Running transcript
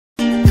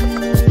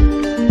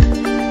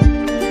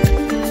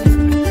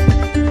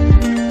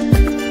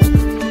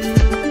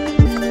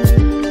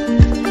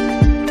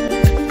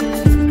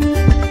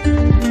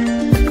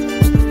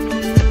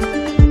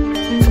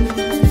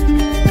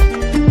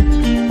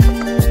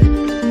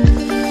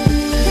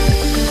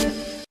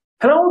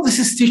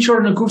teacher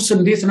ንጉስ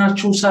እንዴት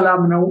ናችሁ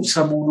ሰላም ነው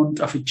ሰሞኑን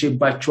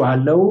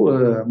ጠፍቼባችኋለሁ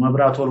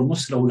መብራት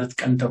ኦልሞስት ለሁለት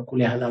ቀን ተኩል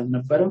ያህል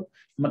አልነበረም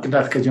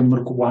መቅዳት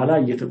ከጀመርኩ በኋላ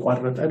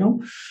እየተቋረጠ ነው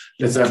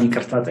ለዛም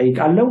ይቅርታ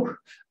ጠይቃለሁ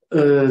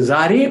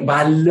ዛሬ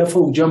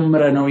ባለፈው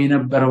ጀምረ ነው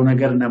የነበረው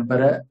ነገር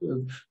ነበረ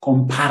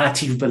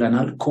ኮምፓራቲቭ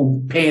ብለናል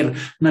ኮምፔር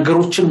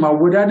ነገሮችን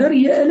ማወዳደር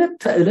የዕለት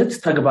ተዕለት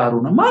ተግባሩ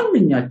ነው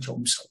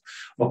ማንኛቸውም ሰው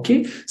ኦኬ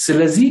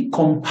ስለዚህ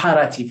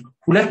ኮምፓራቲቭ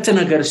ሁለት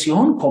ነገር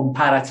ሲሆን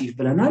ኮምፓራቲቭ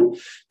ብለናል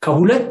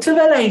ከሁለት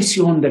በላይ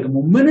ሲሆን ደግሞ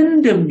ምን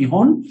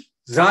እንደሚሆን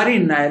ዛሬ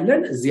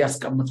እናያለን እዚህ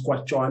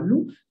ያስቀምጥኳቸው አሉ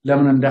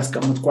ለምን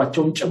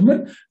እንዳስቀምጥኳቸው ጭምር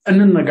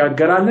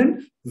እንነጋገራለን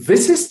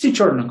this is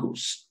teacher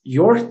ንጉስ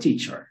your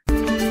teacher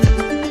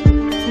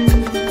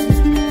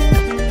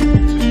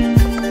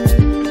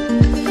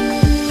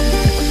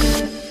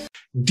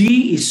D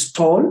is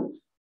tall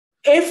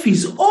F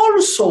is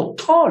also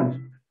tall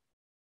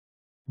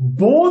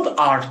both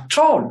are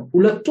tall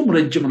ሁለቱም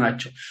ረጅም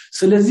ናቸው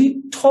ስለዚህ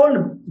tall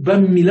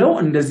በሚለው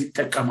እንደዚህ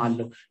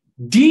ተጠቀማለሁ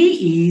D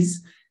is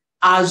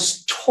as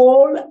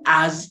tall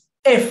as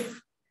F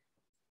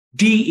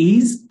D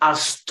is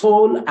as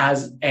tall as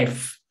F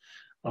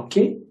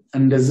okay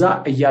እንደዛ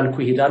እያልኩ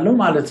ይሄዳለሁ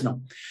ማለት ነው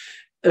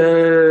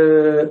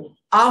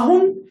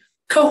አሁን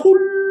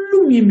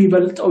ከሁሉም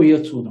የሚበልጠው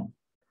የቱ ነው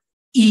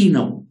E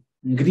ነው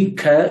እንግዲህ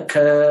ከ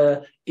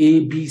A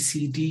B C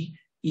D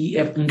E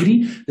F እንግዲህ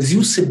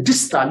እዚሁ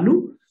ስድስት አሉ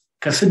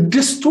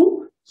ከስድስቱ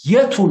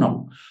የቱ ነው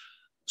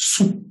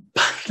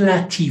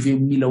ሱፐርላቲቭ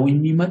የሚለው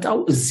የሚመጣው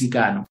እዚህ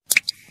ጋር ነው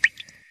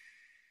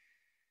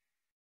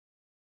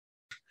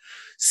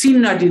C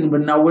እና D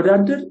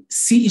ብናወዳደር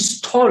C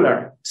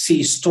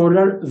is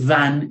taller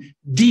than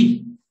D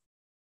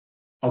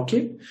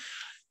okay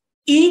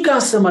E ጋር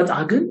ስመጣ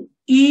ግን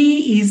E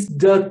is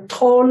the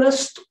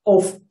tallest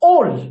of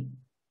all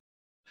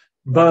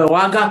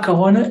በዋጋ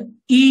ከሆነ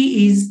E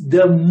is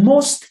the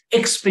most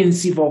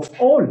expensive of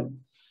all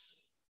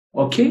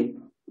okay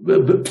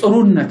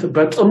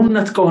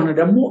በጥሩነት ከሆነ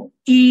ደግሞ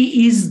E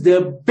is the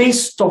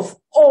best of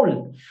all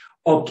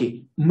okay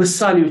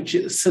ምሳሌዎች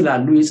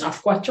ስላሉ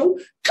የጻፍኳቸው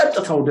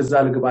ቀጥታ ወደዛ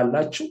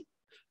ልግባላችሁ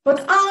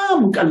በጣም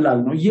ቀላል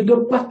ነው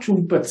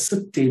እየገባችሁበት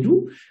ስትሄዱ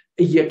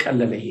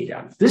እየቀለለ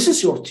ይሄዳል this is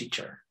your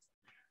teacher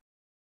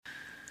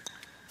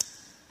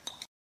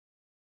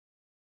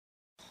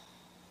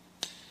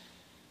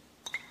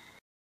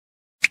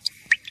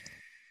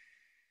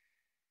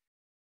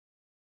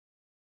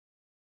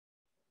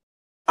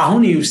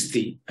አሁን ይውስቲ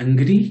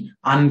እንግዲህ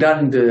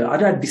አንዳንድ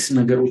አዳዲስ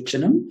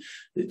ነገሮችንም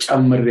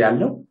ጨምር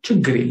ያለው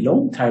ችግር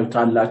የለውም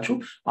ታዩታላችሁ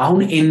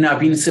አሁን A እና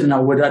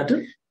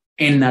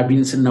B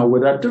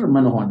ስናወዳድር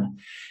ምን ሆነ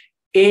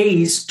A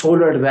is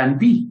taller than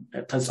B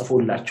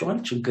ተጽፎላችኋል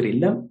ችግር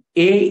የለም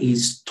A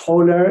is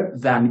taller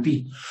than B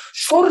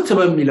short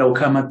በሚለው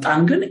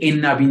ከመጣን ግን A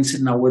እና B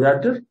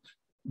ስናወዳድር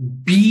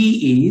B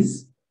is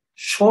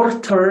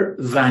shorter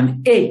than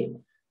A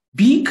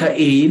B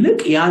ከA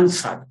ይልቅ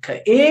ያንሳል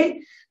ከA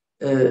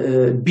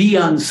B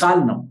ያንሳል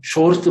ነው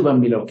short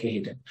በሚለው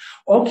ከሄደን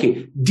ኦኬ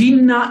D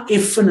እና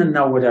F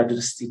እናወዳድር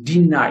እስቲ D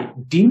እና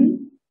D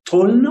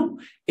tall ነው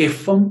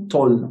Fም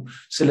tall ነው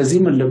ስለዚህ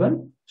ምን ልበል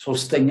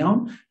ሶስተኛው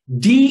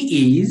D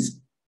is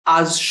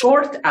as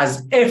short as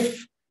F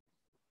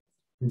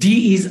D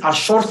is as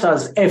short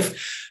as F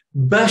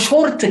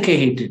በshort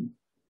ከሄድን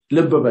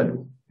ልብ በሉ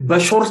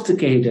በshort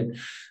ከሄድን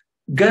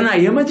ገና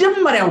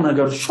የመጀመሪያው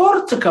ነገር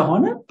short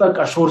ከሆነ በቃ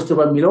short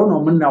በሚለው ነው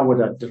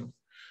ምናወዳድረው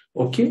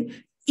ኦኬ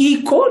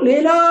ኢኮ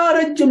ሌላ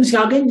ረጅም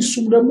ሲያገኝ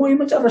እሱም ደግሞ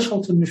የመጨረሻው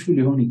ትንሹ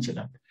ሊሆን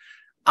ይችላል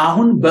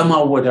አሁን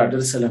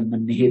በማወዳደር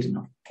ስለምንሄድ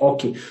ነው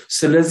ኦኬ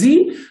ስለዚህ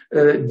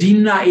D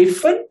እና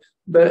Fን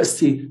በእስቲ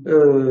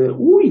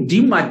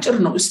D አጭር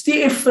ነው እስቲ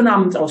Fን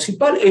አምጣው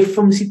ሲባል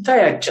Fም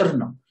ሲታይ አጭር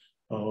ነው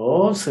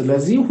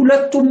ስለዚህ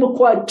ሁለቱም እኮ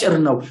አጭር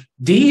ነው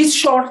D is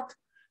short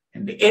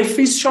and F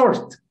is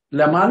short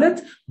ለማለት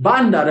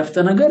በአንድ አረፍተ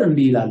ነገር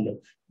እንዲህ ይላል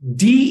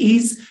D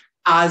is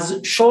as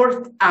short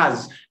as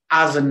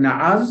እና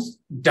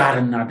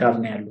ዳርና ዳር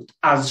ነው ያሉት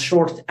as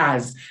short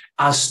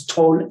as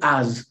tall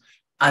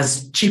as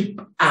cheap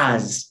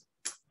as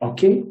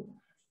okay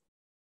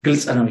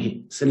ግልጽ ነው ይሄ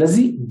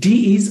ስለዚህ D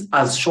is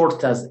as short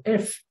as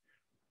F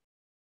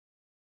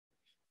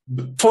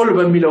tall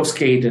በሚለው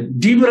ስኬድን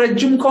D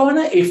ረጅም ከሆነ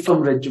Fም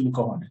ረጅም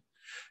ከሆነ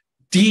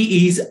D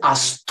is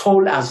as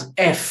tall as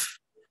F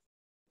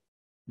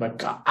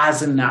በቃ as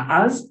እና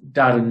as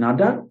ዳርና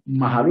ዳር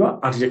መሐሏ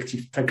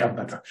adjective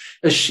ተቀበለ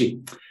እሺ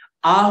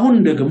አሁን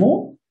ደግሞ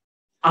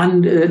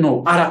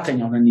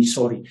አራተኛው ነኝ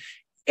sorry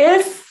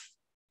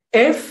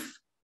F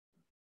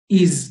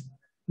is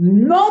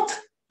not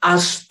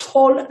as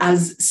tall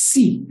as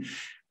C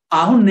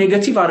አሁን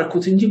ኔጌቲቭ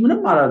አረኩት እንጂ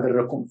ምንም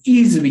አላደረኩም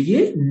is ብዬ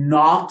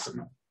not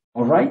ነው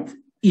all right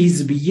is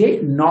ብዬ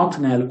not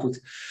ነው ያልኩት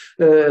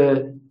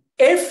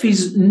F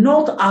is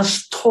not as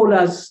tall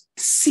as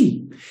C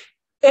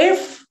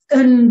F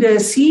እንደ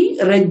C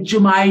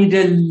ረጅም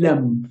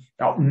አይደለም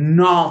ያው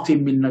not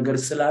የሚል ነገር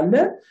ስላለ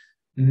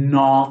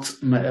not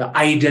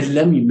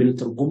አይደለም የሚል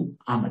ትርጉም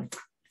አመጣ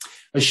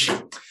እሺ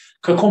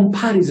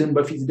ከኮምፓሪዝን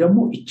በፊት ደግሞ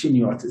እቺን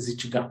ይወት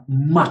እዚች ጋር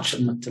ማች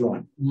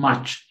የምትለዋል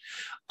ማች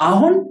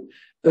አሁን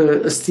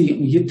እስቲ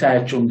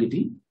ይታያቸው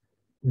እንግዲህ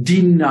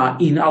ዲና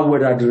ኢን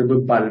አወዳድር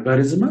በባል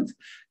በርዝመት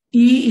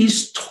E is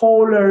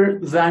taller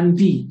than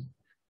D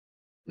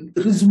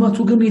ርዝመቱ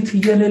ግን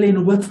የትየለለ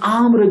ነው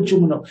በጣም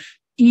ረጅም ነው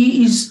E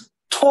is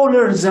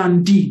taller than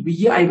D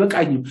ብዬ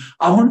አይበቃኝም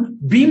አሁን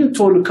ቢም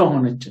ቶል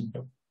ከሆነች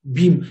እንደው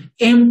ቢም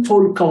ኤም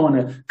ቶል ከሆነ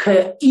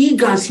ከኢ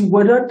ጋር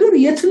ሲወዳደር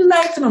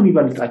የትላይት ነው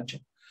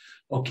የሚበልጣቸው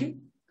ኦኬ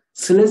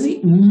ስለዚህ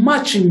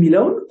ማች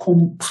የሚለውን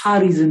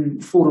ኮምፓሪዝን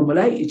ፎርም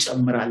ላይ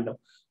ይጨምራለሁ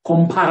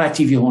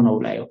ኮምፓራቲቭ የሆነው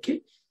ላይ ኦኬ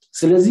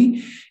ስለዚህ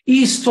E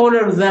is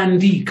taller than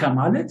D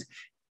ከማለት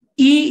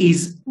E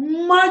is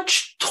much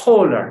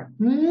taller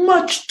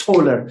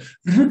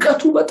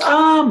ርቀቱ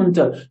በጣም እንተ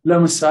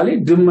ለምሳሌ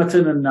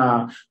ድመትንና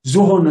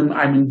ዝሆንን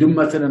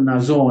ድመትንና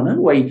ዝሆንን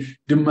ወይ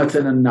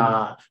ድመትንና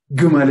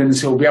ግመልን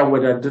ሰው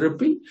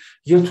ቢያወዳድርብኝ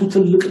የቱ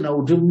ትልቅ ነው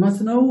ድመት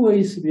ነው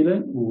ወይስ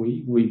ቢለን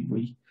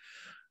ወይ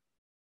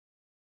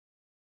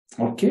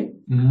ኦኬ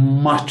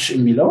much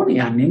የሚለውን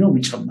ያኔ ነው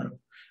የሚጨምረው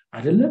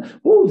አይደለ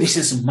this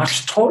is much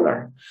taller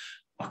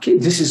okay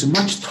this is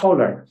much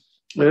taller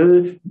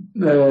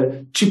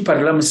cheaper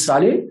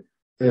ለምሳሌ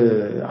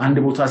አንድ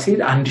ቦታ ሲል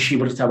 1000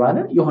 ብር ተባለ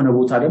የሆነ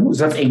ቦታ ደግሞ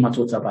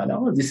 900 ተባለ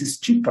this is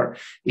cheaper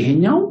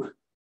ይሄኛው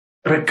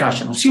ርካሽ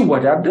ነው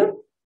ሲወዳደር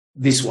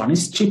this one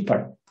is cheaper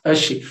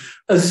እሺ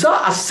እዛ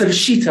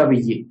 10000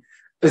 ተብዬ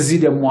እዚህ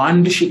ደግሞ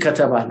 1000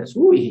 ከተባለ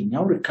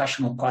ይሄኛው ርካሽ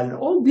ነው ካለ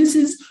this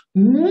is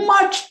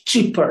much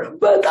cheaper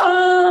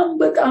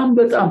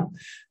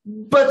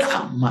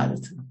በጣም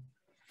ማለት ነው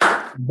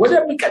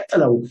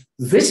ወደሚቀጥለው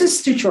this is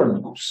teacher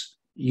ንጉስ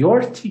your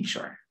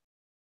teacher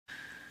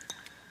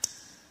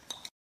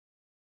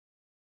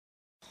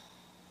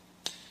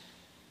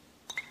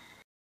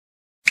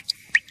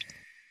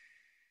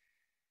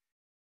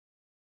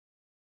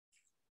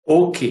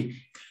okay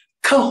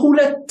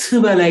ከሁለት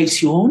በላይ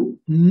ሲሆን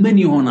ምን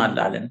ይሆናል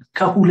አለን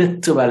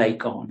ከሁለት በላይ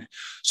ከሆነ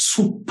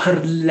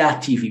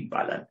ሱፐርላቲቭ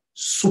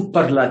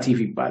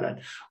ይባላል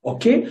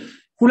okay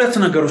ሁለት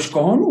ነገሮች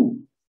ከሆኑ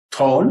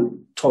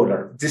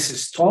taller this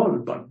is tall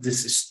but this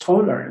is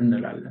taller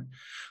እንላለን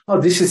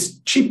this is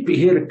cheap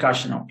here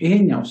cash ነው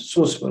ይሄኛው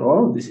ሶስ ብሮ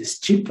this is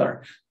cheaper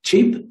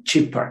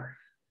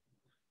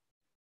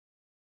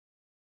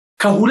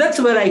ከሁለት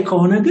በላይ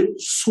ከሆነ ግን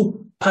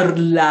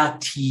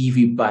ሱፐርላቲቭ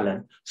ይባላል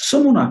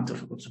ስሙን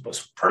አትፍሩት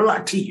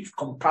ሱፐርላቲቭ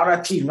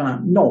ኮምፓራቲቭ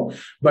ነው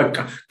በቃ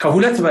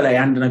ከሁለት በላይ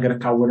አንድ ነገር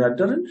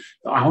ካወዳደርን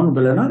አሁን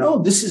ብለናል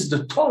this is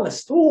the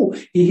tallest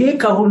ይሄ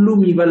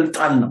ከሁሉም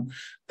ይበልጣል ነው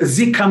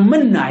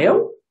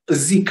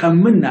እዚህ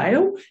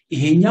ከምናየው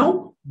ይሄኛው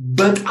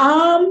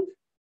በጣም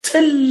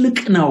ትልቅ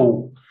ነው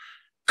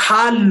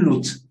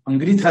ካሉት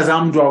እንግዲህ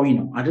ተዛምዷዊ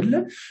ነው አይደለ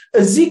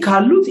እዚህ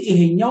ካሉት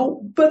ይሄኛው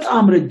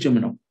በጣም ረጅም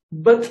ነው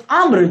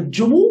በጣም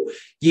ረጅሙ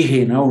ይሄ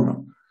ነው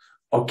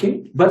ኦኬ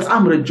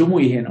በጣም ረጅሙ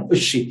ይሄ ነው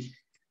እሺ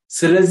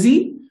ስለዚህ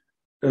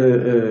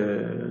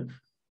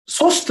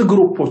ሶስት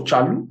ግሩፖች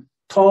አሉ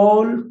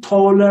tall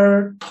taller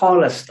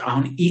tallest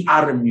አሁን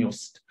er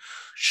የሚወስድ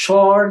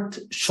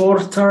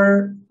shorter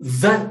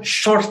the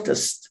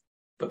shortest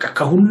በቃ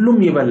ከሁሉም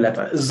የበለጠ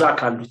እዛ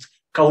ካሉት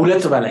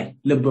ከሁለት በላይ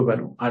ልብ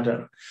በሉ አደረ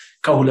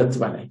ከሁለት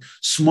በላይ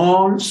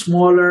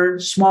smaller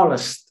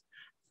smallest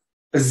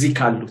እዚህ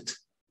ካሉት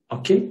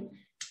ኦኬ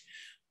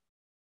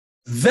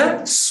the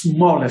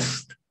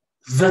smallest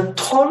the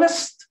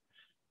tallest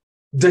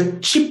the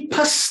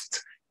cheapest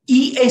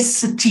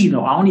EST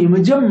ነው አሁን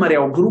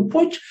የመጀመሪያው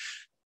ግሩፖች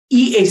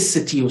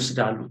EST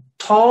ይወስዳሉ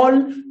tall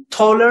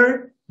taller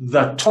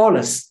the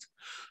tallest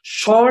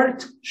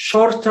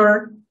shorter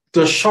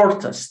the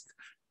shortest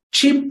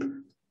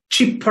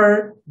cheaper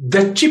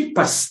the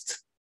cheapest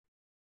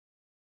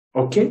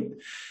okay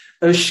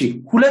እሺ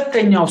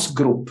ሁለተኛው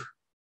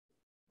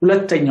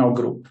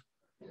ግሩፕ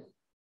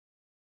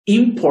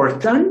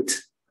important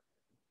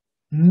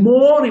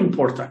more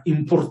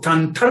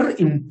important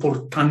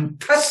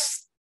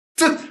importantest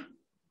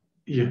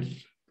yes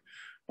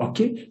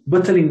okay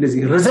በተለይ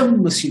እንደዚህ ረዘም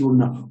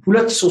ሲሉና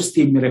ሁለት ሶስት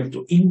የሚረክቱ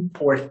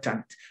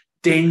important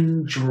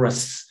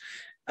dangerous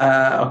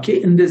okay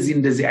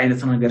እንደዚህ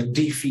አይነት ነገር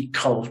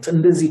difficult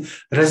እንደዚህ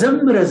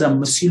ረዘም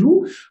ሲሉ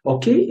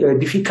okay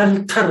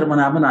difficulter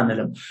ምናምን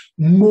አንለም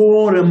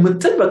more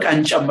ምትል በቃ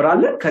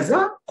እንጨምራለን ከዛ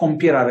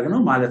compare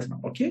አድርገነው ማለት ነው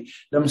okay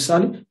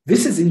ለምሳሌ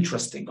this is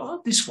interesting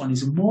this one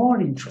is more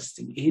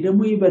interesting ይሄ ደግሞ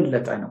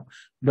ይበለጠ ነው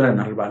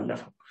ብለናል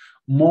ባለፈው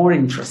more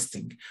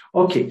interesting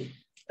okay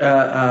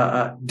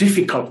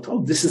difficult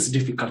this is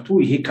difficult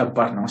ይሄ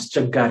ከባድ ነው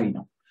አስቸጋሪ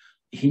ነው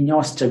ይሄኛው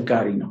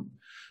አስቸጋሪ ነው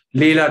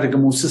ሌላ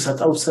ደግሞ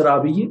ስሰጣው ስራ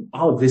ብዬ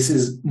this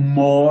is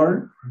more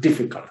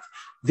difficult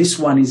this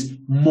one is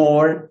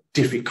more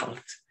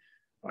difficult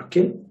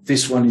okay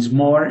this one is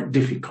more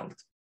difficult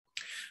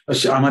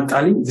እሺ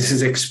አመጣልኝ this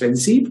is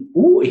expensive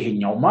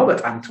ይሄኛውማ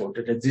በጣም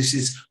ተወደደ this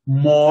is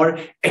more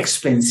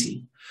expensive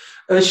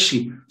እሺ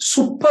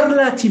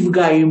ሱፐርላቲቭ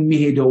ጋር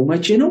የሚሄደው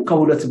መቼ ነው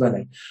ከሁለት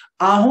በላይ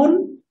አሁን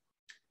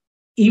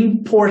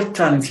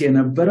important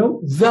የነበረው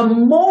the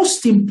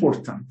most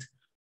important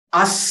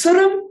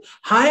 10ም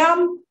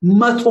 20ም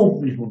 100ም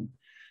ይሁን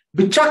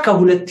ብቻ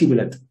ከሁለት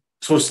ይብለጥ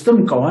ሶስትም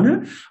ከሆነ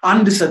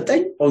አንድ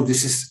ሰጠኝ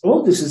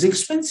this is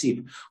expensive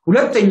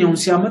ሁለተኛውን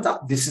ሲያመጣ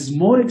this is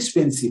more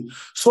expensive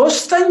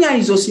ሶስተኛ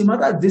ይዞ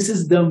ሲመጣ this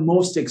is the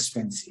most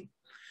expensive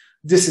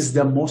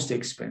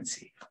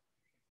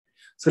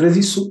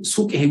ስለዚህ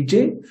ሱቅ ሄጄ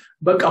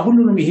በቃ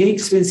ሁሉንም ይሄ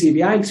expensive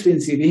ያ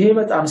expensive ይሄ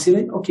በጣም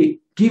ሲለኝ okay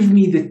give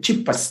me the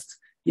cheapest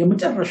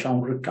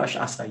የመጨረሻውን ርካሽ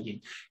አሳየኝ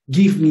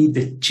give me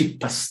the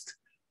cheapest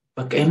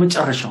በቃ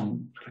የመጨረሻውን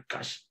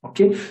ርካሽ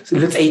okay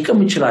ስለጠይቅም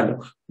እችላለሁ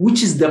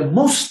which is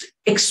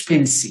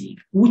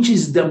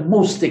the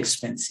most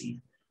expensive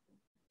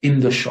in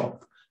the shop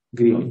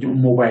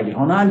mobile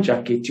ይሆናል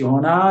ጃኬት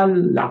ይሆናል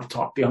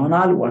ላፕቶፕ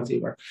ይሆናል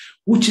whatever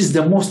which is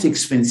the most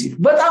expensive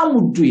በጣም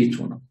ውዱ የቱ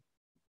ነው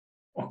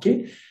okay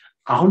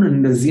አሁን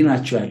እነዚህ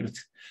ናቸው ያሉት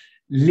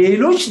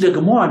ሌሎች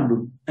ደግሞ አሉ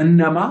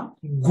እነማ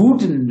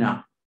good እና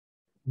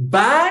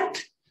bad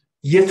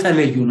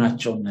የተለዩ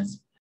ናቸው እነዚህ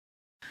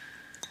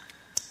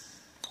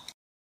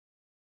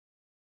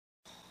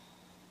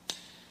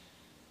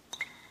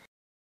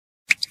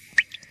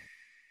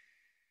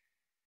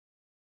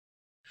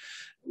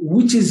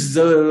which is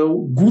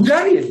good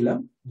የለም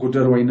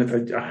ጉደር ወይ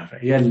ነጠጫ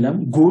የለም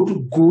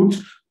good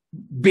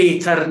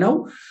better ነው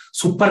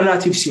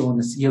superlative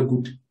ሲሆንስ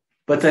የጉድ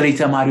በተለይ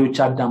ተማሪዎች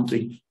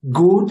አዳምጡኝ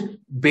good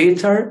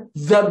better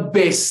the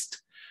best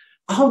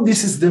how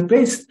this is the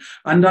best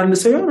አንዳንድ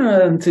ሰው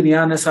እንትን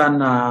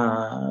ያነሳና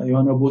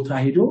የሆነ ቦታ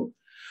ሄዶ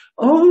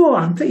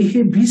አንተ ይሄ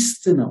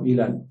best ነው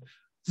ይላል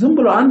ዝም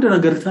ብሎ አንድ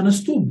ነገር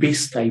ተነስቶ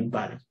best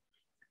አይባልም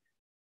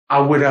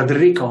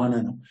አወዳድሬ ከሆነ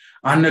ነው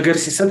አንድ ነገር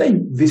ሲሰጠኝ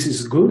this is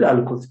good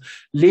አልኩት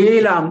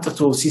ሌላ አምጥቶ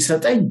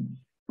ሲሰጠኝ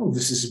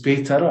this is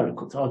better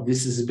አልኩት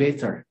this is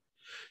better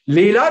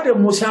ሌላ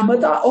ደግሞ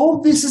ሲያመጣ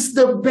this is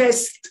the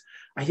best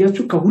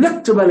አያችሁ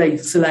ከሁለት በላይ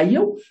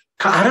ስላየው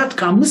ከአራት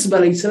ከአምስት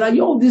በላይ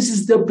ስላየው this is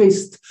the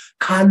best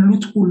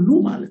ካሉት ሁሉ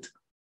ማለት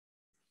ነው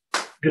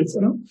ግልጽ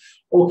ነው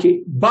ኦኬ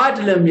bad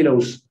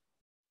ለሚለውስ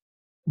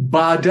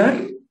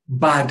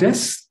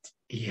baddest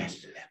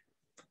የለም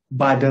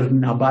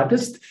ባደርና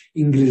ባደስት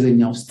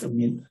እንግሊዘኛ ውስጥ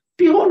ምን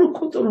ቢሆን እኮ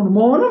ጥሩ ነው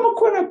መሆንም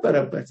እኮ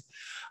ነበረበት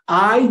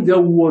the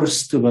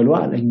worst በሉ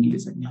አለ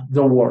እንግሊዘኛ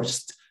the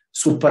worst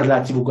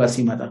ሱፐርላቲቭ ጋር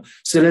ሲመጣ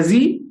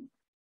ስለዚህ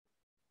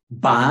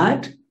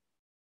bad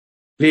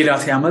ሌላ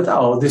ሲያመጣ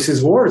this is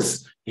worse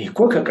እኮ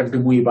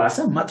ከቀድሞ ይባሰ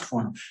መጥፎ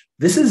ነው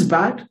this is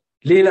bad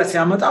ሌላ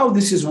ሲያመጣ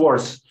this is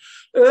worse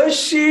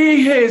እሺ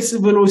ሄስ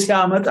ብሎ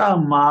ሲያመጣ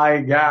my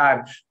god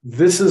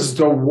this is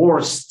the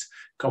worst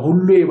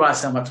ከሁሉ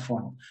ይባሰ መጥፎ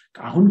ነው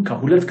አሁን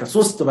ከሁለት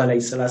ከሶስት በላይ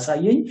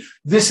ስላሳየኝ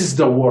this is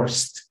the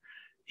worst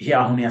ይሄ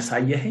አሁን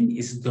ያሳየኝ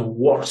is the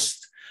worst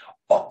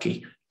okay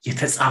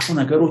የተጻፉ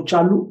ነገሮች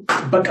አሉ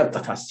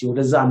በቀጥታ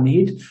ወደዛ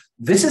እንሄድ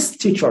this is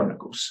teacher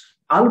nigus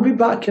I'll be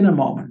back in a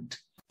moment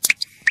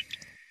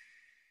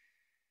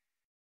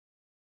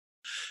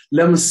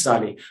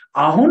ለምሳሌ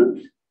አሁን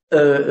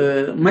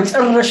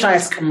መጨረሻ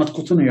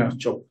ያስቀመጥኩት ነው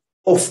ያቸው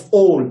of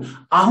all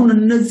አሁን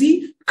እነዚህ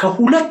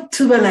ከሁለት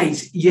በላይ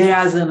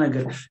የያዘ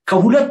ነገር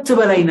ከሁለት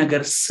በላይ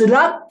ነገር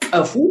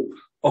ስላቀፉ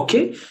ኦኬ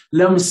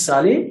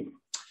ለምሳሌ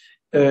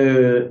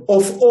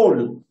of all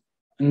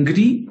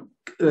እንግዲህ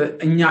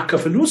እኛ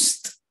ክፍል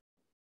ውስጥ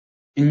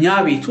እኛ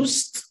ቤት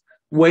ውስጥ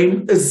ወይም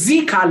እዚህ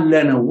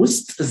ካለነው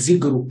ውስጥ እዚህ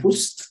ግሩፕ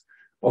ውስጥ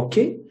ኦኬ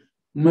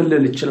ምን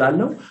ልል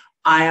እችላለሁ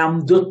I am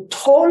the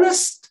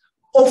tallest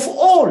of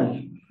all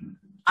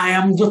I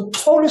am the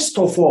tallest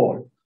of all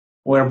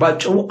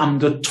ወርባጭው I'm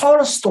the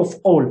tallest of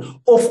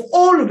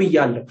all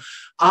ብያለሁ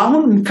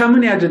አሁን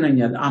ከምን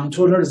ያደነኛል I'm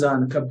taller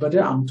than ከበደ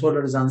I'm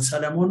taller than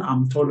ሰለሞን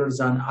I'm taller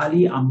than አሊ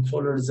I'm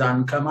taller than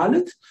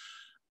ከማለት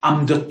I'm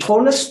the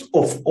tallest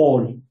of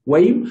all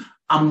ወይም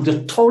I'm the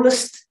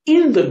tallest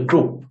in the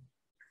group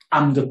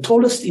I'm the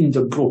tallest in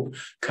the group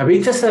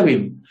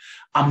ከቤተሰቤም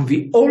I'm the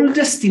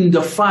oldest in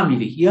the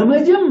family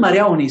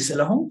የመጀመሪያው እኔ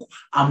ስለሆንኩ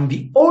I'm the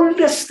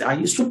oldest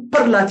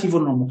superlative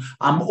ነው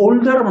I'm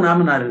older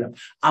ምናምን አይደለም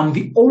I'm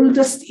the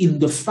oldest in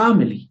the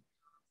family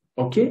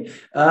okay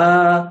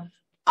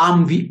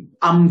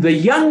I'm the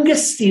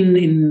youngest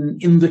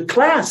in the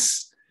class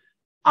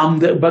I'm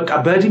the በቃ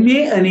በእድሜ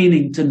እኔ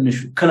ነኝ ትንሹ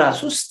ክላስ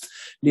ውስጥ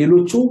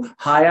ሌሎቹ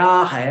 20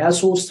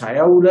 23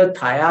 22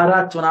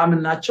 24 ምናምን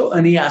ናቸው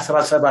እኔ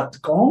 17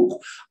 ከሆንኩ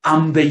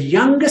I'm the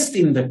youngest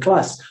in the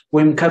class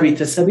when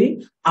ከቤተሰቤ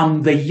I'm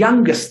the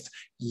youngest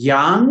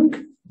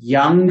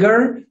younger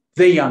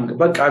the young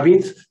በቃ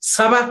ቤት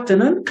ሰባት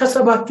ነን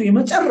ከሰባቱ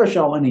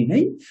የመጨረሻው እኔ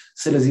ነኝ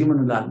ስለዚህ ምን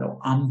እላለሁ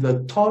I'm the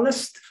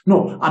tallest no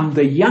I'm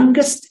the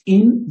youngest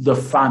in the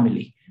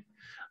family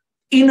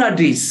in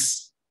Addis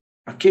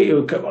okay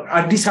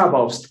Addis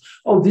Ababa ውስጥ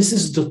this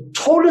is the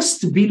tallest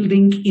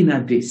building in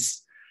Addis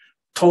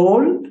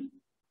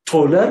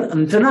taller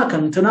እንትና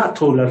ከእንትና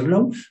taller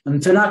ነው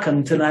እንትና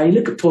ከእንትና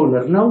ይልቅ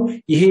taller ነው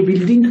ይሄ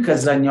ቢልዲንግ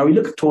ከዛኛው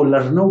ይልቅ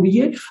taller ነው ብዬ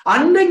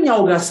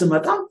አንደኛው ጋር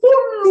ስመጣ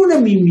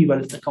ሁሉንም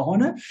የሚበልጥ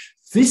ከሆነ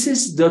this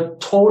is the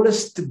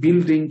tallest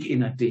building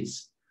in Addis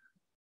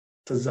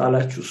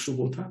ተዛላችሁ እሱ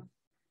ቦታ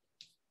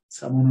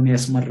ሰሞኑን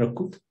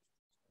ያስመረኩት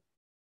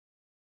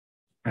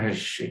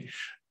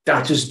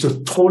That is the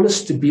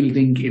tallest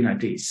building in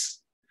Addis.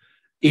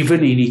 Even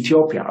in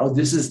Ethiopia.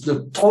 This is the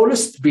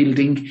tallest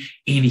building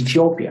in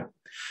Ethiopia.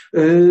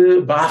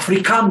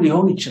 በአፍሪካም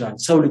ሊሆን ይችላል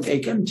ሰው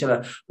ሊጠይቀን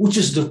ይችላል which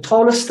is the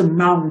tallest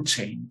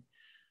mountain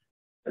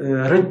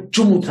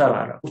ረጅሙ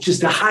ተራራ which is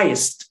the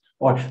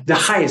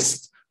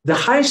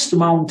highest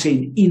mountain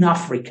in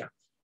Africa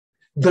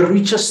the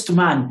richest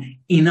man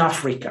in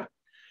Africa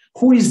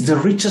who is the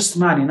richest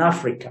man in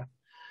Africa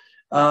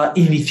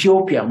in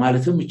Ethiopia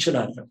ማለትም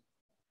ይችላል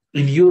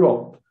in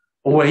Europe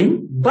ወይም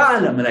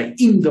በዓለም ላይ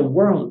in the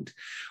world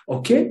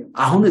okay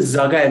አሁን እዛ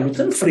ጋር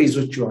ያሉትን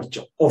ፍሬዞች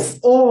ይዋቸው of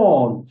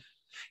all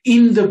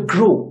in the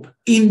group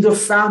in the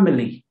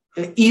family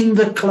in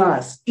the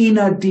class in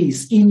Addis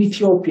in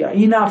Ethiopia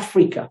in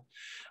Africa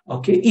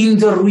okay in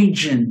the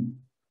region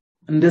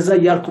እንደዛ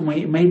ያልኩ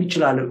ማይም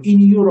ይችላል in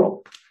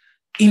Europe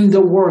in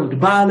the world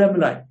በዓለም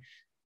ላይ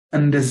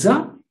እንደዛ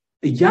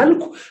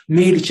ያልኩ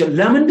መሄድ ይችላል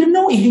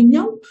ለምንድነው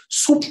ይሄኛው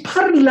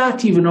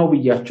ሱፐርላቲቭ ነው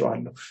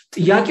ብያቸዋለሁ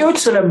ጥያቄዎች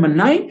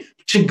ስለምናይ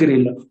ችግር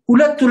የለም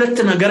ሁለት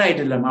ነገር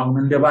አይደለም አሁን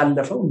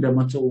እንደባለፈው እንደ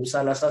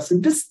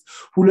 136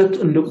 ሁለት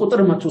እንደ ቁጥር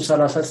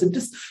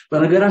 136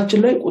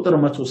 በነገራችን ላይ ቁጥር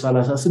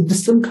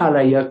 136ን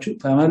ካላያችሁ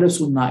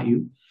ተመለሱና እዩ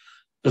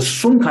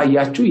እሱን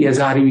ካያችሁ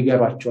የዛሬው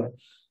ይገባችኋል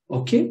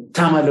ኦኬ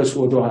ተመለሱ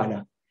ወደ ኋላ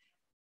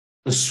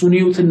እሱን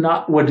ይዩትና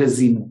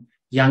ወደዚህ ነው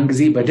ያን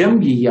ጊዜ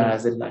በደንብ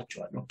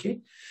ይያያዝላችኋል ኦኬ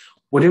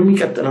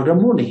ወደሚቀጥለው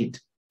ደግሞ እንሂድ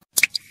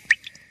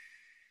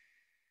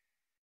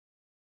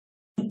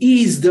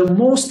is the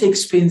most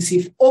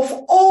expensive of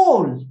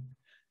all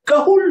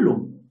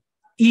ከሁሉም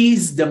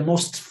is the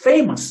most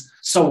famous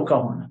ሰው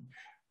ከሆነ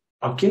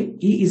okay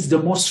he is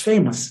the most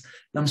famous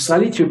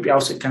ለምሳሌ ኢትዮጵያ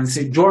ውስጥ can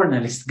say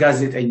journalist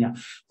ጋዜጠኛ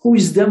who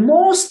is the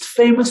most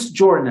famous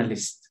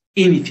journalist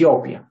in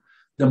Ethiopia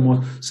the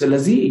most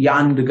ስለዚህ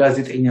የአንድ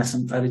ጋዜጠኛ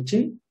ስም ጠርቼ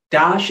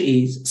dash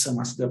is ስም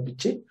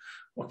አስገብቼ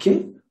okay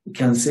we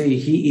can say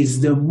he is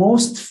the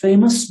most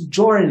famous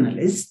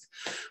journalist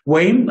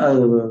when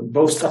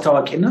boast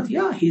atawaqinet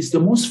yeah he is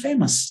the most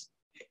famous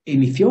in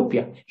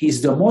Ethiopia he is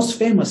the most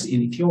famous in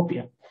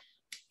Ethiopia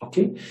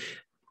okay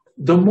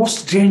the most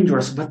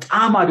dangerous but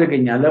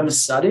amadegenya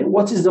lemsale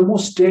what is the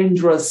most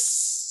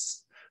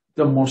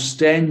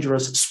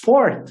dangerous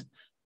sport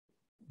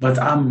but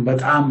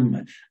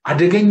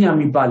adegenya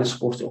የሚባል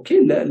sport okay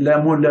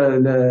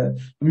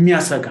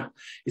ለሚያሰጋ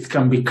it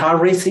can be car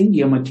racing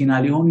የመኪና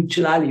ሊሆን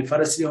ይችላል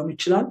የፈረስ ሊሆን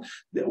ይችላል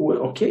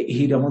okay ይሄ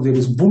ደግሞ there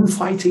is bull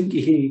fighting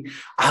ይሄ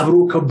አብሮ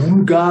ከቡል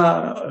ጋር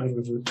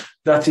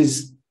that is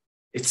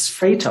it's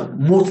fatal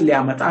ሞት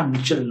ሊያመጣ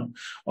የሚችል ነው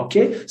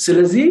okay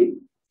ስለዚህ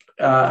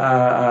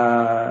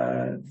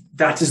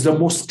that is the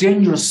most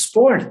dangerous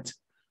sport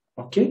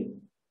okay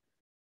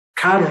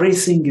car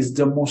racing is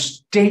the most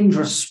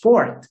dangerous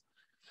sport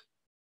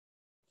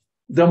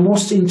the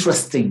most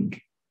interesting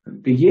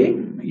ብዬ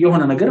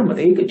የሆነ ነገር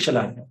መጠየቅ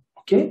ይችላል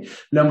okay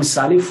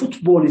ለምሳሌ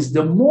football is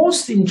the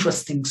most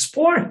interesting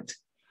sport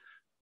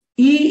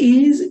he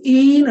is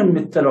in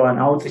የምትለዋን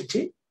አውጥቼ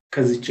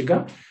ከዚች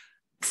ጋር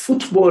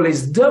football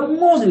is the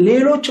most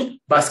ሌሎች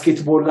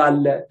ባስኬትቦል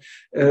አለ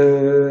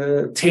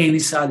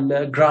ቴኒስ አለ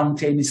ግራውንድ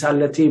ቴኒስ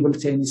አለ ቴብል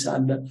ቴኒስ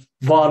አለ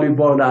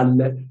ቮሊቦል አለ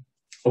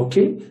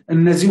okay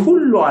እነዚህ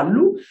ሁሉ አሉ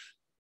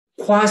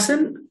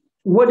ኳስን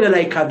ወደ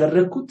ላይ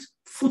ካደረኩት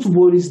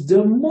football is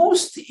the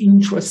most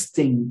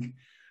interesting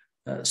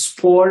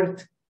sport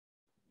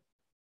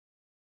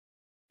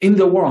in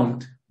the world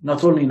not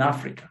only in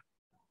Africa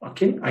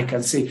okay I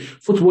can say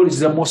football is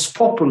the most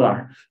popular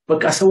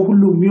በቃ ሰው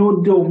ሁሉ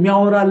የሚወደው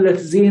የሚያወራለት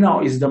ዜናው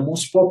is the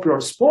most popular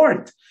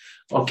sport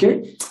okay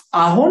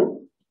አሁን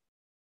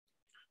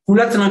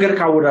ሁለት ነገር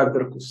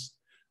ካወዳደርኩስ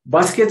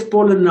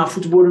ባስኬትቦል እና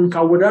ፉትቦልን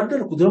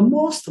ካወዳደርኩ the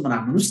most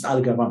ምናምን ውስጥ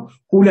አልገባም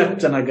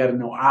ሁለት ነገር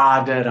ነው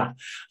አደራ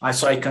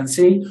so I can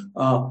say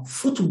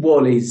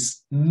football is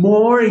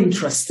more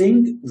interesting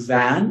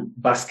than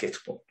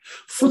basketball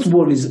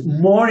football is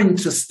more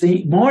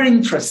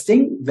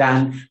interesting than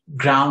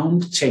ground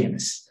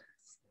tennis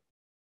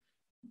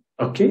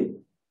okay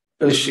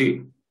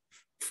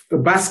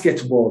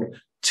basketball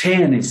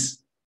tennis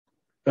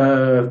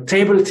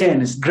table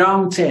tennis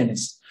ground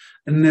tennis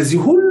እነዚህ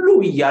ሁሉ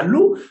ይያሉ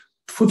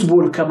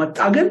football ከመጣ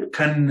ግን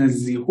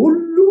ከነዚህ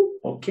ሁሉ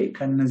okay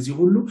ከነዚህ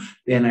ሁሉ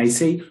then I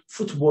say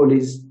football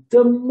is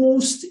the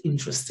most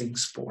interesting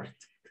sport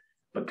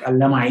በቃ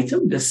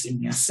ለማየትም ደስ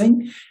የሚያሰኝ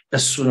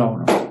እሱ ነው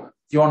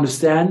you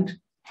understand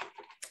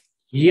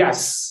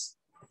yes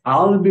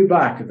I'll be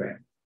back then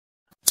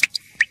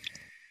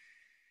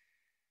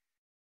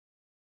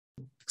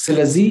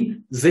ስለዚህ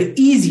the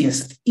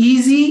easiest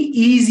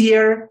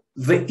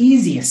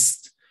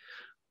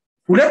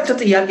ሁለት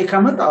ጥያቄ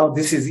ከመጣ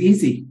this is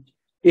easy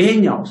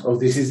ይሄኛው so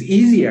this is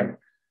easier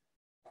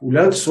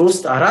ሁለት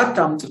ሶስት አራት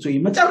አምጥቶ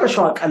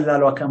የመጨረሻው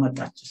ቀላሏ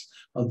ከመጣችስ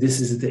this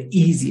is the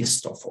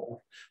easiest of all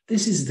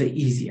this is the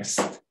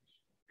easiest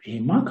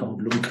ይሄማ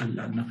ከሁሉም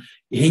ቀላል ነው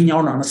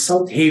ይሄኛውን አነሳው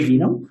heavy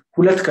ነው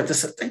ሁለት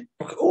ከተሰጠኝ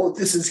oh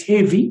this is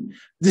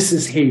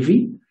heavy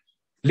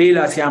ሌላ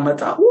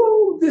ሲያመጣ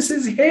oh this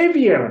is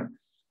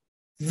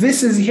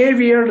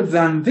heavier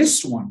than this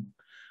one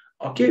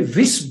Okay,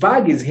 this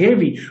bag is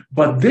heavy,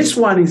 but this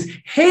one is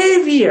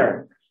heavier.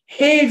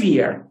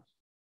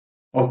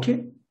 Okay,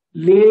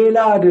 ሌላ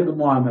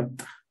ደግሞ አመጣ.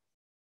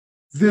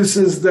 This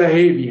is the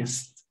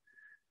heaviest.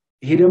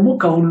 ይሄ ደግሞ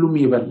ከሁሉም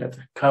የበለጠ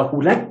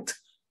ከሁለት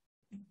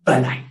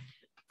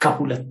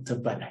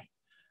በላይ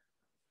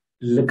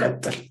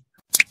ልቀጥል.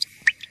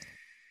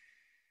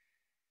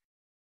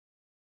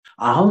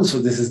 So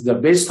this is the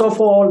best of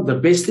all, the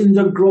best in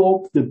the group,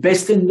 the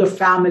best in the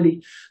family,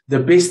 the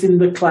best in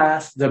the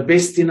class, the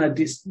best in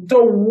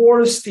the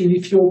worst in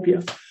Ethiopia,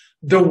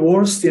 the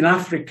worst in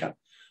Africa,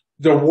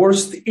 the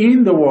worst in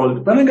the world.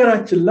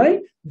 በነገራችን ላይ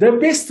the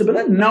best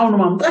ብለን ናውን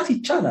ማምጣት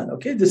ይቻላል.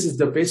 Okay, this is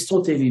the best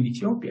hotel in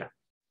Ethiopia.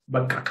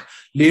 በቃ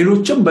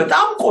ሌሎችም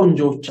በጣም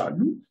ቆንጆዎች አሉ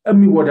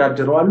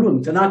የሚወዳደሩ አሉ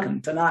እንትና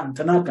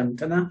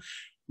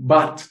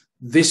but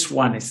this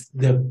one is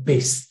the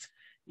best.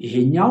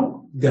 ይሄኛው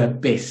the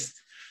best.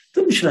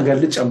 ትንሽ ነገር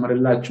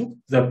ልጨምርላችሁ.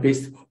 the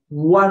best,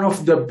 one of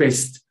the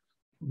best.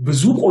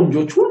 ብዙ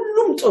ቆንጆች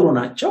ሁሉም ጥሩ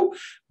ናቸው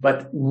but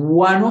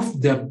one of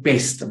the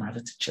best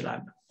ማለት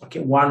ይችላል.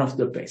 Okay, one of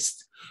the best,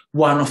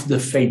 one of the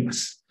famous.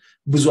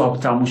 ብዙ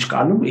ሀብታሞች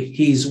ካሉ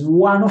he is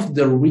one of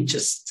the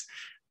richest.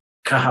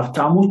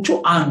 ከሀብታሞቹ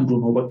አንዱ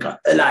ነው በቃ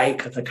ላይ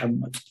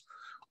ከተቀመጡ.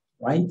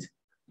 right?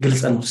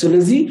 ግልጽ ነው.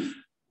 ስለዚህ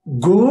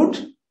good,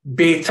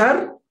 better,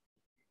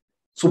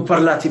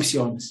 superlative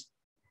ሲሆንስ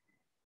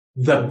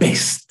the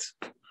best.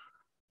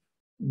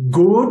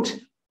 Good,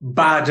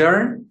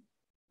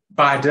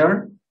 badder,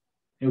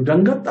 you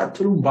ደንገጥ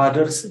አትሉም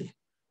badder ስል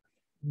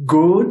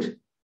good,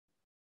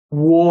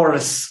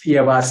 worse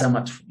የባሰ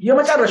መጥፎ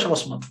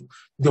የመጨረሻውስ መጥፎ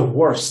the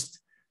worst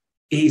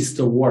is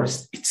the worst.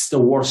 It's the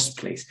worst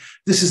place.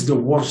 This is the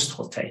worst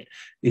hotel.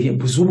 ይሄ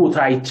ብዙ ቦታ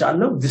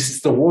አይቻለሁ. This is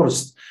the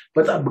worst.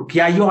 በጣም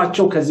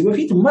ያየኋቸው ከዚህ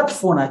በፊት መጥፎ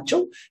ናቸው.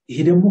 ይሄ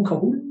ደግሞ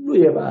ከሁሉ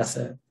የባሰ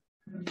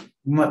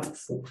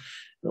መጥፎ.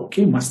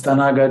 Okay,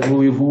 ማስተናገዱ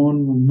ይሁን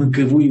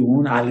ምግቡ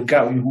ይሁን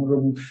አልጋው ይሁን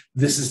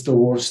this is the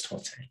worst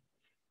hotel.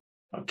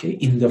 Okay,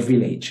 in the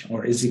village or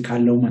እዚህ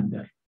ካለው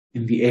መንደር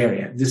in the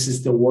area. This is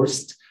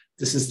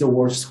the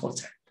worst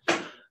hotel.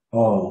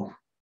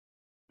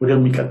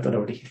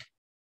 ወደሚቀጥለው ልሂድ.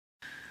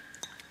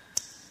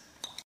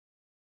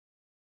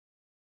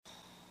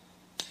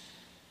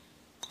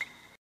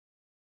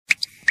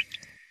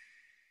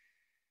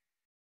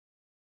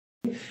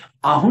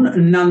 አሁን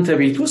እናንተ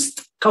ቤት ውስጥ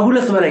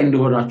ከሁለት በላይ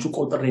እንደሆናችሁ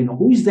ቆጥሬ ነው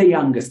who is the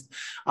youngest.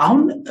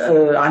 አሁን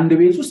አንድ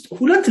ቤት ውስጥ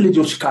ሁለት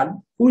ልጆች ካሉ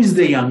who is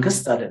the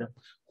youngest አይደለም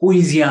who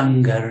is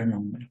younger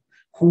ነው ማለት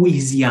who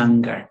is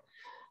younger.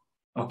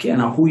 okay,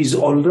 now who is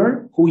older,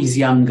 who is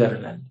younger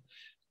ላል.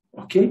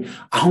 okay,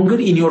 አሁን ግን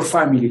in your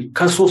family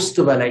ከሶስት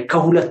በላይ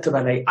ከሁለት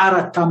በላይ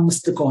አራት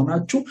አምስት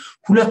ከሆናችሁ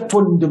ሁለት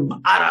ወንድም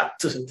አራት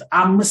እህት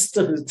አምስት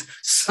እህት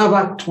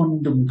ሰባት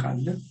ወንድም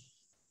ካለ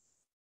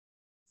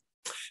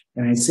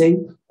and I say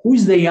who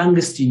is the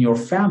youngest in your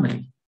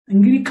family.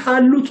 እንግዲህ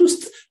ካሉት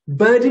ውስጥ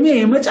በእድሜ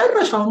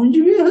የመጨረሻው እንጂ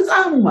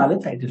ህፃኑ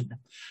ማለት አይደለም.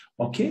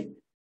 okay,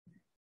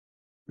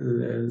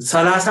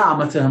 30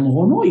 ዓመትህም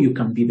ሆኖ you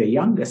can be the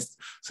youngest.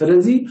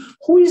 ስለዚህ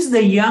who is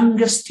the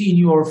youngest in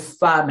your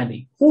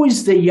family, who is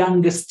the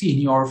youngest in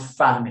your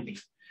family.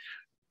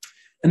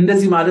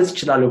 እንደዚህ ማለት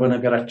ይችላል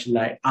በነገራችን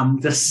ላይ I'm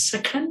the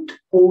second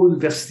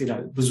oldest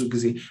ይላል ብዙ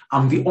ጊዜ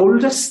I'm the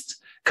oldest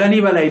ከኔ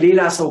በላይ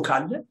ሌላ ሰው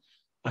ካለ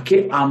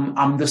okay,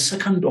 I'm the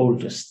second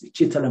oldest. እቺ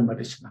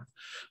ተለመደች ናት.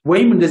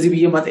 ወይም እንደዚህ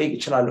ብዬ መጠየቅ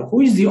ይችላልው who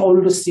is the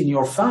oldest in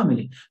your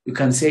family. You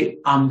can say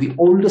I'm the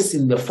oldest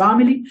in the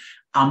family,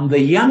 I'm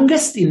the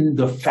youngest in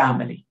the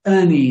family.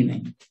 እኔ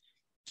ነኝ.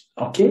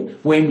 okay,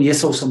 ወይም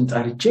የሰው ስም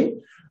ጠርቼ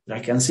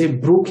I can say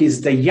Brooke is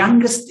the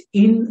youngest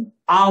in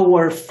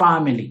our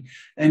family.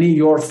 እኔ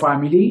your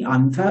family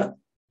አንተ.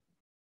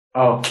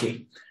 okay,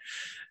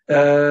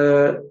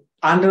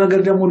 አንድ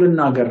ነገር ደግሞ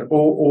ልናገር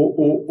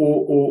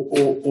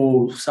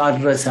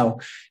ሳድረሰው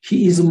he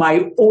is my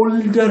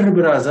older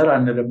brother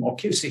አንደም.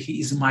 okay, so he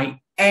is my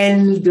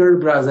elder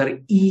brother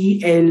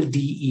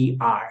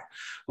ELDER.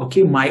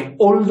 okay, my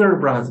older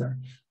brother.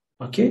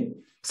 okay,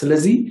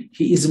 ስለዚህ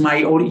he is my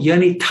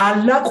የኔ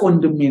ታላቅ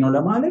ወንድሜ ነው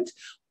ለማለት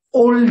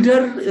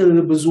older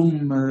ብዙም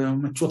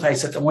ምቾት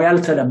አይሰጥም ወይ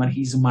አልተለመደ.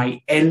 he is my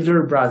elder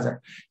brother.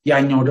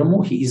 ያኛው ደግሞ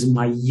he is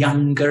my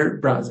younger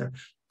brother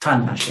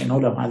ታናሽ ነው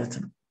ለማለት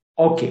ነው.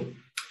 okay,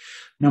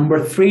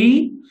 number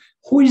 3,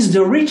 who is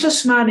the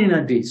richest man in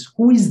a days.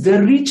 who is the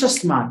richest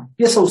man.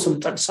 የሰው ስም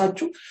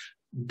ጠቅሳችሁ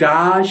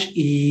dash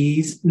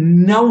is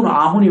ነው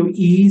አሁን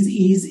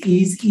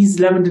is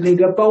ለምንድን ነው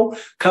የገባው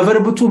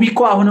ከቨርብ ቱ ቢ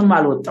እኮ አሁንም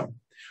አልወጣም.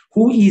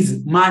 who is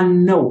ማን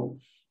ነው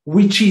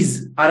which is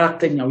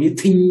አራተኛው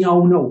የትኛው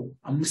ነው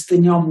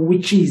አምስተኛው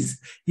which is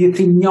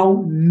የትኛው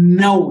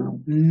ነው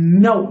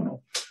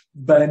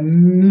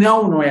በነው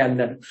ነው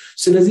ያለው.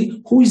 ስለዚህ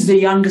who is the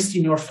youngest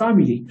in your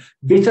family.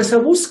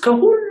 ቤተሰብ ውስጥ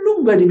ከሁሉም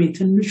በእድሜ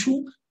ትንሹ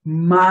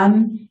ማን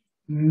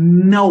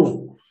ነው?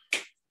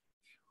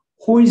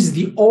 who is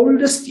the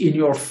oldest in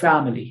your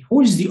family. who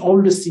is the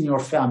oldest in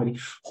your family.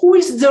 who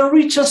is the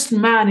richest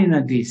man in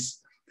this.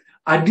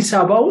 አዲስ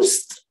አበባ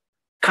ውስጥ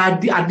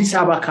አዲስ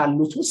አበባ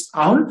ካሉት ውስጥ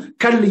አሁን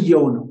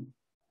ከልየው ነው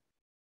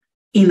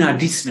in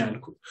Addis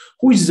Nalku.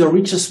 Who is the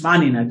richest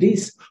man in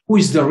Addis? Who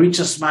is the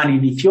richest man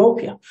in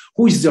Ethiopia?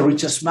 Who is the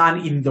richest man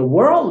in the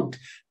world?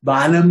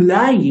 በዓለም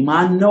ላይ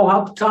ማን ነው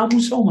ሀብታሙ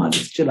ሰው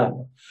ማለት ይችላል?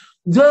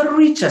 The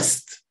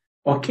richest.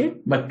 Okay?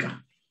 በቃ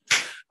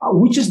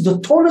which is the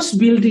tallest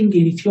building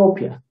in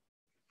Ethiopia?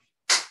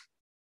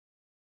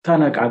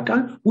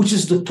 Tanakakan, which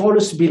is the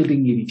tallest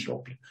building in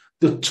Ethiopia?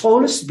 The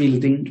tallest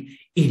building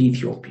in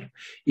Ethiopia.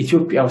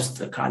 Ethiopia ውስጥ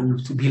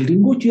ካሉት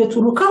ቢልዲንጎች የቱ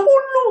ነው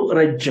ከሁሉ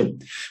ረጅም?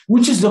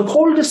 Which is the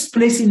coldest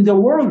place in the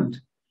world?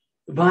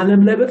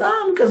 በዓለም ላይ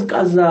በጣም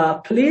ቀዝቃዛ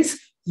place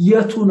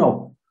የቱ ነው?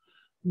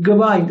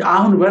 ግባ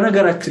አሁን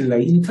በነገራችን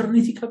ላይ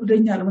ኢንተርኔት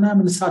ይከብደኛል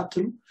ምናምን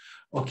ሳትሉ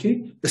ኦኬ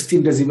እስቲ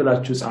እንደዚህ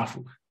ብላችሁ ጻፉ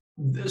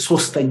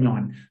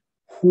ሶስተኛውን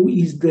who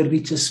is the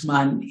richest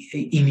man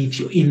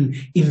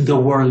in the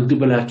world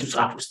ብላችሁ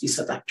ጻፉ እስቲ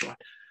ይሰጣችኋል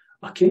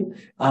okay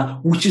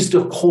which is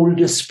the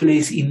coldest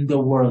place in the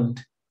world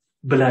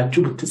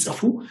ብላችሁ ብትጽፉ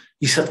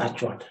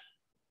ይሰጣችኋል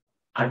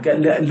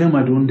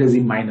ለማዶ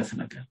እንደዚህ አይነት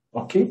ነገር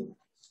okay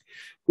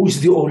who is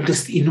the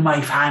oldest in my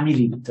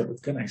family ብትሉት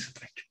ግን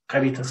አይሰጣችሁ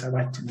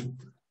ከቤተሰባችን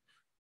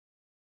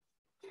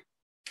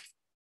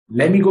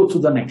Let me go to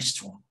the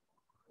next one.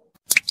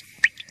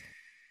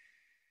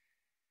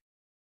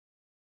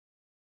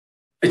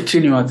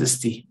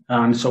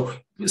 And so,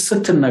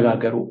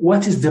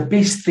 what is the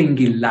best thing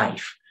in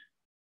life?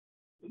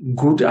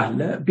 Good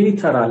Allah,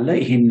 better Allah,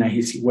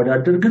 what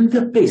are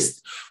the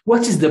best?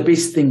 What is the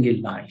best thing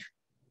in life?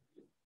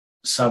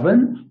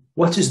 7.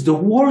 What is the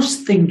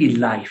worst thing in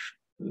life?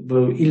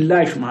 In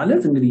life,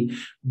 ማለት እንግዲህ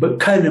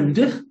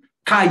ከልምድህ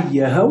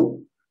ካየኸው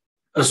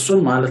እሱን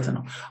ማለት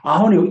ነው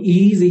አሁን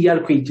is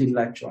እያልኩ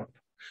ይጅላችኋል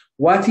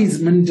what is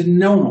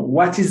ምንድነው ነው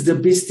what is the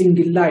best thing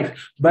in life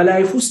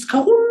በላይፍ ውስጥ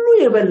ከሁሉ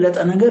የበለጠ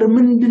ነገር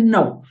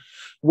ምንድነው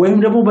ወይም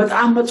ደግሞ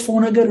በጣም መጥፎ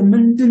ነገር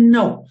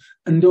ምንድነው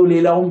እንደው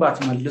ሌላውን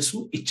ባትመልሱ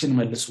እቺን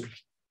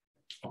መልሱልኝ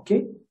ኦኬ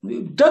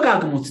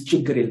ደጋግሙት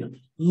ችግር የለም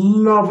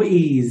love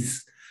is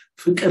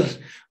ፍቅር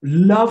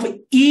love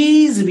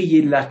is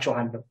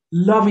ብዬላችኋለሁ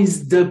love is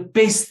the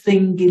best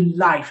thing in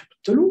life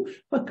ትሉ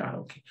በቃ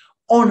ኦኬ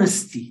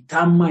honesty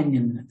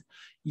ታማኝነት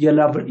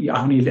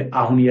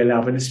አሁን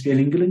የላቨን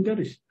ስፔሊንግ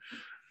ልንገርሽ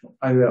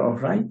all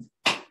right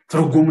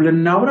ትርጉም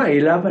ልናውራ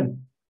የላቨን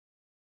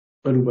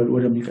በሉ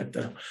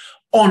ወደሚቀጥለው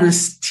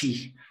honesty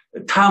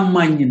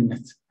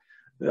ታማኝነት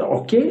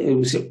okay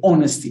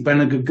honesty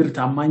በንግግር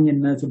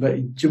ታማኝነት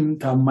በእጅም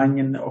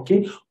ታማኝነት okay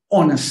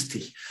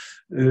honesty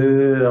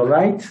all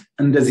right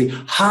እንደዚህ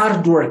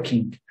hard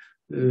working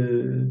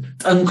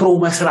ጠንክሮ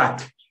መስራት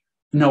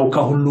ነው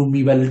ከሁሉ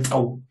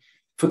የሚበልጠው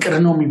ፍቅር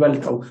ነው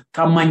የሚበልጠው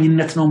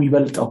ታማኝነት ነው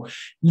የሚበልጠው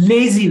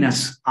laziness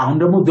አሁን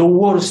ደግሞ the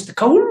worst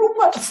ከሁሉ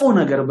መጥፎ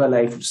ነገር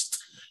በላይፍ ውስጥ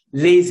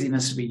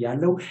laziness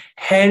ብያለው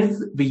health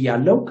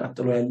ብያለው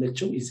ቀጥሎ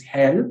ያለችው is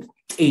health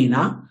ጤና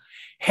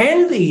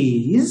health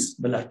is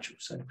ብላችሁ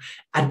ሰው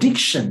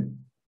addiction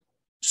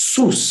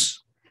ሱስ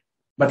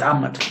በጣም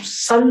መጥፎ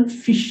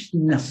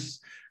selfishness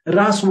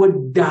ራስ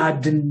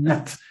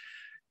ወዳድነት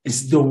is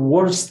the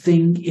worst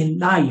thing in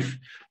life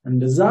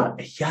እንደዛ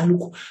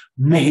ያልኩ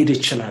መሄድ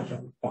ይችላል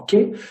ኦኬ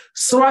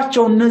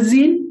ስራቸው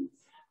እነዚህን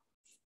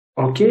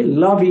ኦኬ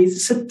love is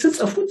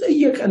ስትጽፉት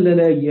እየቀለለ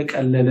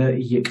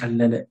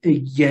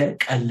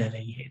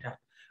ይሄዳል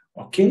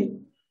ኦኬ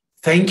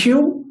thank you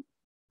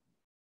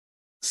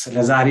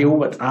ስለዛሬው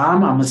በጣም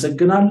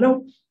አመሰግናለሁ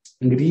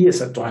እንግዲህ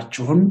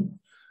የሰጣችሁን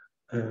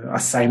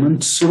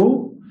አሳይመንት ስሩ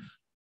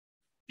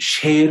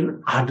ሼር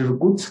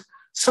አድርጉት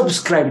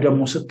ሰብስክራይብ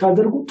ደግሞ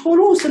ስታደርጉ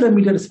ቶሎ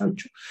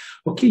ስለሚደርሳችሁ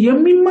ኦኬ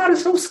የሚማር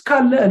ሰው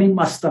ስካለ እኔም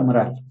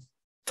ማስተምራለሁ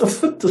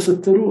ጥፍት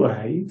ስትሉ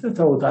አይ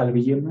ተታውታል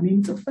በየምንም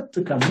ጥፍት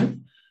ከምን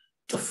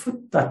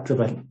ጥፍት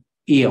አትበል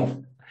ይው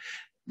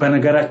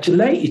በነገራችን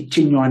ላይ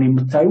እቺኛዋን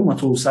የምታዩ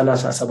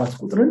 137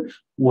 ቁጥርን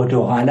ወደ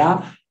ኋላ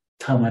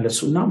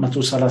ተመለሱና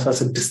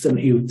 136ን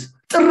እዩት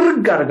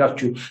ጥርግ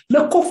አድርጋችሁ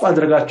ለኮፍ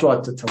አድርጋችሁ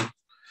አትተው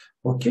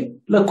ኦኬ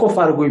ለኮፍ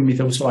አድርጎ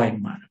የሚተው ሰው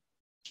አይማር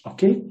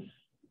ኦኬ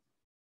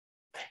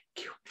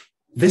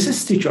This is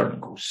Teacher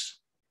Nigus,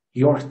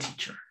 your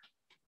teacher.